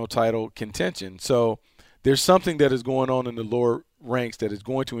national title contention. So there's something that is going on in the lower ranks that is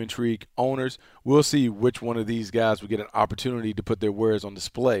going to intrigue owners. We'll see which one of these guys will get an opportunity to put their wares on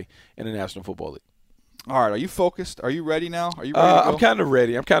display in the National Football League. All right, are you focused? Are you ready now? Are you ready to go? I'm kind of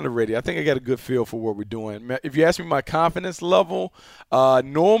ready. I think I got a good feel for what we're doing. If you ask me my confidence level,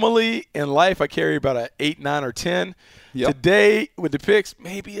 normally in life I carry about an 8, 9, or 10. Yep. Today with the picks,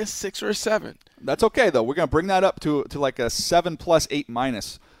 maybe a 6 or a 7. That's okay, though. We're going to bring that up to like a 7 plus 8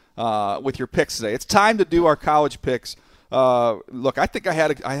 minus with your picks today. It's time to do our college picks. Look, I think I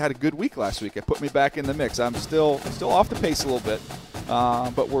had a good week last week. It put me back in the mix. I'm still off the pace a little bit,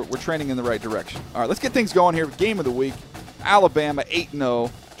 but we're trending in the right direction. All right, let's get things going here. Game of the week: Alabama 8-0,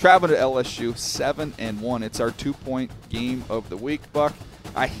 traveling to LSU 7-1. It's our 2-point game of the week. Buck,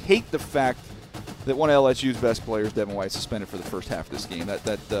 I hate the fact that one of LSU's best players, Devin White, suspended for the first half of this game. That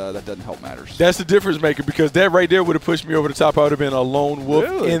doesn't help matters. That's the difference maker, because that right there would have pushed me over the top. I would have been a lone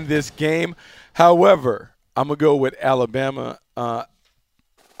wolf in this game. However, I'm going to go with Alabama.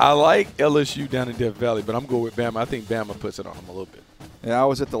 I like LSU down in Death Valley, but I'm going with Bama. I think Bama puts it on them a little bit. Yeah, I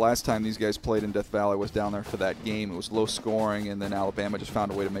was at the last time these guys played in Death Valley. I was down there for that game. It was low scoring, and then Alabama just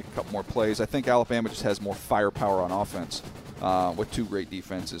found a way to make a couple more plays. I think Alabama just has more firepower on offense with two great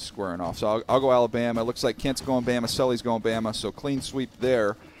defenses squaring off. So I'll go Alabama. It looks like Kent's going Bama, Sully's going Bama, so clean sweep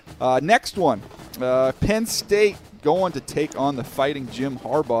there. Next one, Penn State going to take on the Fighting Jim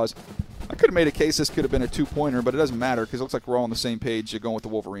Harbaughs. I could have made a case this could have been a 2-pointer, but it doesn't matter because it looks like we're all on the same page. You're going with the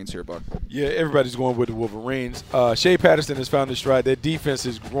Wolverines here, Buck. Yeah, everybody's going with the Wolverines. Shea Patterson has found his stride. Their defense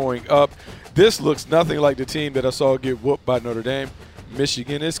is growing up. This looks nothing like the team that I saw get whooped by Notre Dame.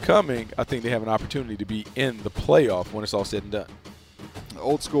 Michigan is coming. I think they have an opportunity to be in the playoff when it's all said and done.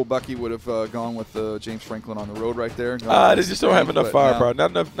 Old school Bucky would have gone with James Franklin on the road right there. They just don't have enough firepower.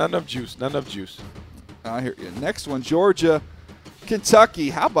 Not enough juice. I hear you. Next one, Georgia.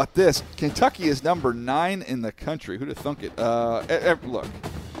 Kentucky, how about this? Kentucky is number 9 in the country. Who'd have thunk it? Look,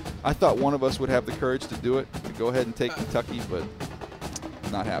 I thought one of us would have the courage to do it, to go ahead and take Kentucky, but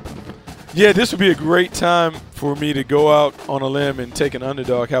not happening. Yeah, this would be a great time for me to go out on a limb and take an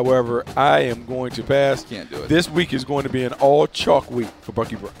underdog. However, I am going to pass. Can't do it. This week is going to be an all-chalk week for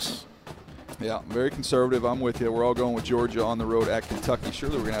Bucky Brooks. Yeah, very conservative. I'm with you. We're all going with Georgia on the road at Kentucky.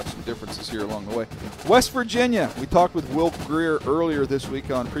 Surely we're going to have some differences here along the way. West Virginia. We talked with Will Greer earlier this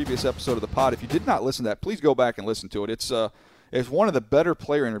week on a previous episode of the pod. If you did not listen to that, please go back and listen to it. It's one of the better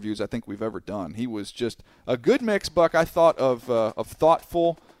player interviews I think we've ever done. He was just a good mix, Buck, I thought, of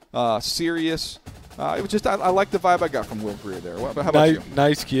thoughtful, serious. It was just I like the vibe I got from Will Greer there. How about you?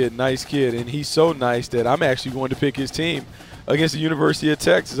 Nice kid, and he's so nice that I'm actually going to pick his team against the University of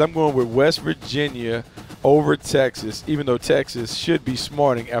Texas. I'm going with West Virginia over Texas, even though Texas should be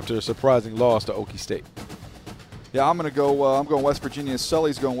smarting after a surprising loss to Okie State. Yeah, I'm going West Virginia.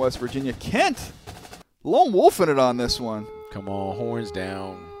 Sully's going West Virginia. Kent, lone wolfing it on this one. Come on, horns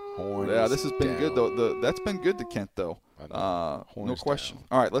down. Yeah, this has been good though. That's been good to Kent though. No question. Down.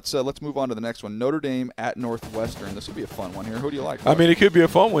 All right, let's move on to the next one. Notre Dame at Northwestern. This will be a fun one here. Who do you like? I mean, it could be a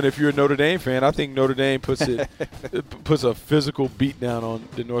fun one if you're a Notre Dame fan. I think Notre Dame puts a physical beat down on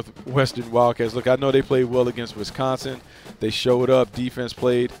the Northwestern Wildcats. Look, I know they played well against Wisconsin. They showed up. Defense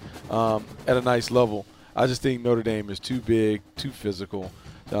played at a nice level. I just think Notre Dame is too big, too physical,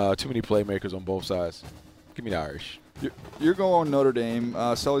 too many playmakers on both sides. Give me the Irish. You're going Notre Dame.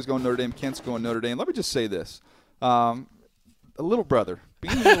 Sully's going Notre Dame. Kent's going Notre Dame. Let me just say this. A little brother.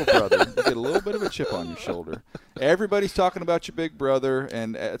 Being a little brother, you get a little bit of a chip on your shoulder. Everybody's talking about your big brother,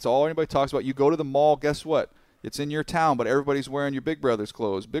 and it's all anybody talks about. You go to the mall, guess what? It's in your town, but everybody's wearing your big brother's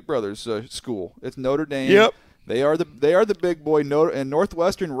clothes. Big brother's school. It's Notre Dame. Yep. They are the big boy. And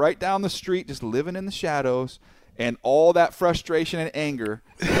Northwestern right down the street, just living in the shadows. And all that frustration and anger,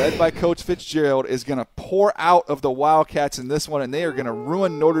 led by Coach Fitzgerald, is going to pour out of the Wildcats in this one, and they are going to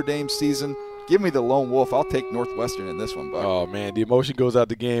ruin Notre Dame's season. Give me the lone wolf. I'll take Northwestern in this one, Buck. Oh, man, the emotion goes out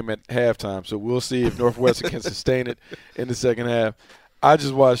the game at halftime, so we'll see if Northwestern can sustain it in the second half. I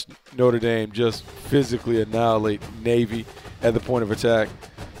just watched Notre Dame just physically annihilate Navy at the point of attack.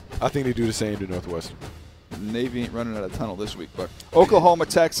 I think they do the same to Northwestern. Navy ain't running out of tunnel this week, Buck. Oklahoma,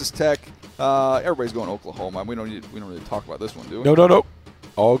 Texas Tech. Everybody's going Oklahoma. We don't really talk about this one, do we? No.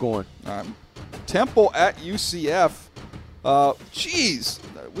 All going. All right. Temple at UCF.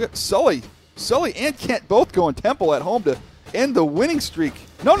 We got Sully and Kent both going Temple at home to end the winning streak.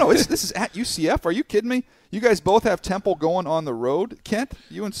 No, this is at UCF. Are you kidding me? You guys both have Temple going on the road. Kent,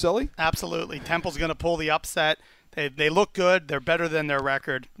 you and Sully? Absolutely. Temple's going to pull the upset. They look good. They're better than their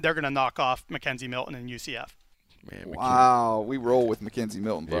record. They're going to knock off Mackenzie Milton and UCF. Man, wow, we roll with Mackenzie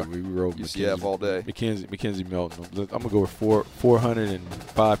Milton, bro. Yeah, we roll with UCF all day. Mackenzie Milton. I'm going to go with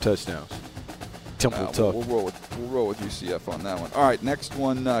 405 touchdowns. Temple tough. We'll roll with UCF on that one. All right, next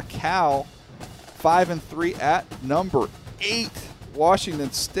one, Cal, 5-3 at number 8,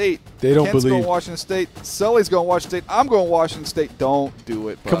 Washington State. They don't Kent's believe. going Washington State. Sully's going Washington State. I'm going Washington State. Don't do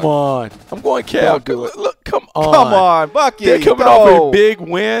it, Buck. Come on. I'm going Cal. Don't do it. Look, come on. Come on, Bucky. They're coming off a big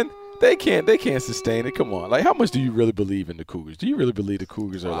win. They can't sustain it. Come on. Like, how much do you really believe in the Cougars? Do you really believe the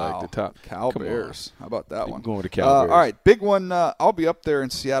Cougars are like the top? Cal Bears. How about that one? I'm going with the Cal Bears. All right, big one. I'll be up there in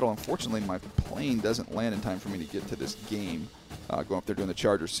Seattle. Unfortunately, my plane doesn't land in time for me to get to this game. Going up there doing the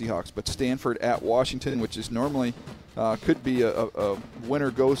Chargers Seahawks. But Stanford at Washington, which is normally could be a winner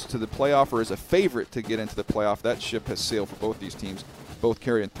goes to the playoff or is a favorite to get into the playoff. That ship has sailed for both these teams, both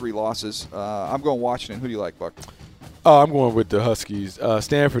carrying 3 losses. I'm going Washington. Who do you like, Buck? Oh, I'm going with the Huskies.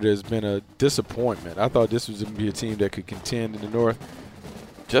 Stanford has been a disappointment. I thought this was going to be a team that could contend in the North.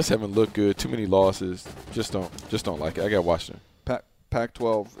 Just haven't looked good. Too many losses. Just don't like it. I got Washington.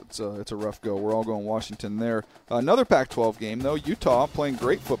 Pac-12, it's a rough go. We're all going Washington there. Another Pac-12 game, though. Utah playing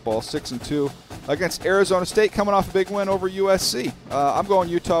great football, 6-2 against Arizona State, coming off a big win over USC. I'm going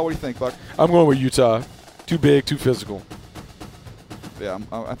Utah. What do you think, Buck? I'm going with Utah. Too big, too physical. Yeah,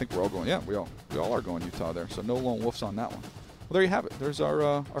 I think we're all going. Yeah, we all are going Utah there. So no lone wolves on that one. Well, there you have it. There's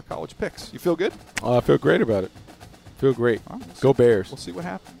our college picks. You feel good? I feel great about it. Feel great. Right, go Bears. We'll see what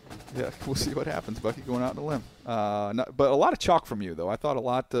happens. Yeah, we'll see what happens. Bucky going out on a limb. But a lot of chalk from you, though. I thought a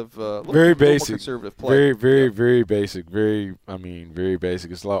lot of very basic, more conservative play. Very basic. Very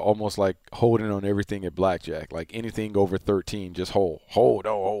basic. It's almost like holding on everything at blackjack. Like anything over 13, just hold.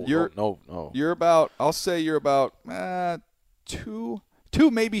 No. You're about. I'll say you're about 2,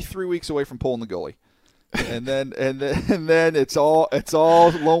 maybe 3 weeks away from pulling the goalie. and then it's all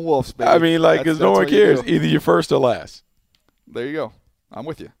lone wolves, baby. I mean, like, because no one cares. Either you're first or last. There you go. I'm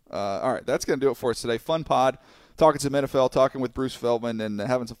with you. All right, that's going to do it for us today. Fun pod, talking some NFL, talking with Bruce Feldman, and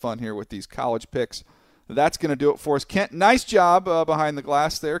having some fun here with these college picks. That's going to do it for us. Kent, nice job behind the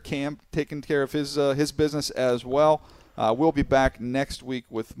glass there. Cam taking care of his business as well. We'll be back next week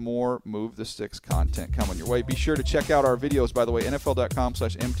with more Move the Sticks content coming your way. Be sure to check out our videos, by the way,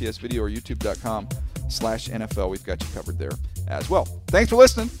 NFL.com/MTSvideo or YouTube.com/NFL. We've got you covered there as well. Thanks for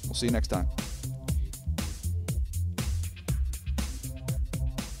listening. We'll see you next time.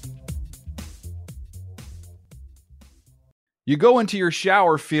 You go into your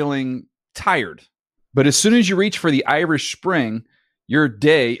shower feeling tired, but as soon as you reach for the Irish Spring, your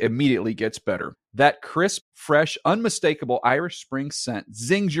day immediately gets better. That crisp, fresh, unmistakable Irish Spring scent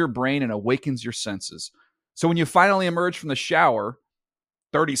zings your brain and awakens your senses. So when you finally emerge from the shower,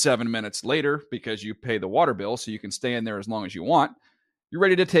 37 minutes later, because you pay the water bill so you can stay in there as long as you want, you're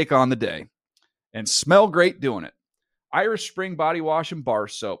ready to take on the day. And smell great doing it. Irish Spring Body Wash and Bar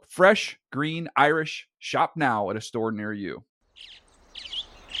Soap. Fresh, green, Irish. Shop now at a store near you.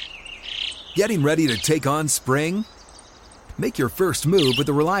 Getting ready to take on spring? Make your first move with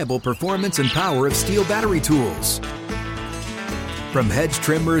the reliable performance and power of Steel battery tools. From hedge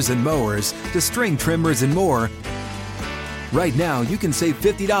trimmers and mowers to string trimmers and more, right now you can save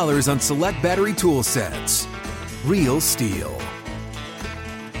 $50 on select battery tool sets. Real STIHL.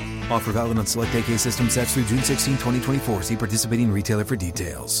 Offer valid on select AK system sets through June 16, 2024. See participating retailer for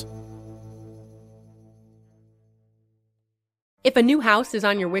details. If a new house is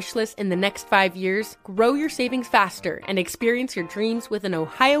on your wish list in the next 5 years, grow your savings faster and experience your dreams with an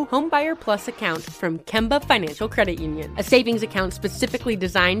Ohio Homebuyer Plus account from Kemba Financial Credit Union. A savings account specifically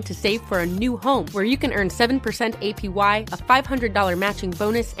designed to save for a new home, where you can earn 7% APY, a $500 matching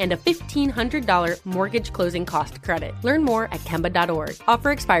bonus, and a $1,500 mortgage closing cost credit. Learn more at Kemba.org. Offer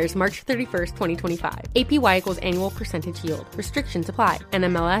expires March 31st, 2025. APY equals annual percentage yield. Restrictions apply.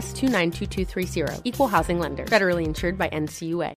 NMLS 292230. Equal housing lender. Federally insured by NCUA.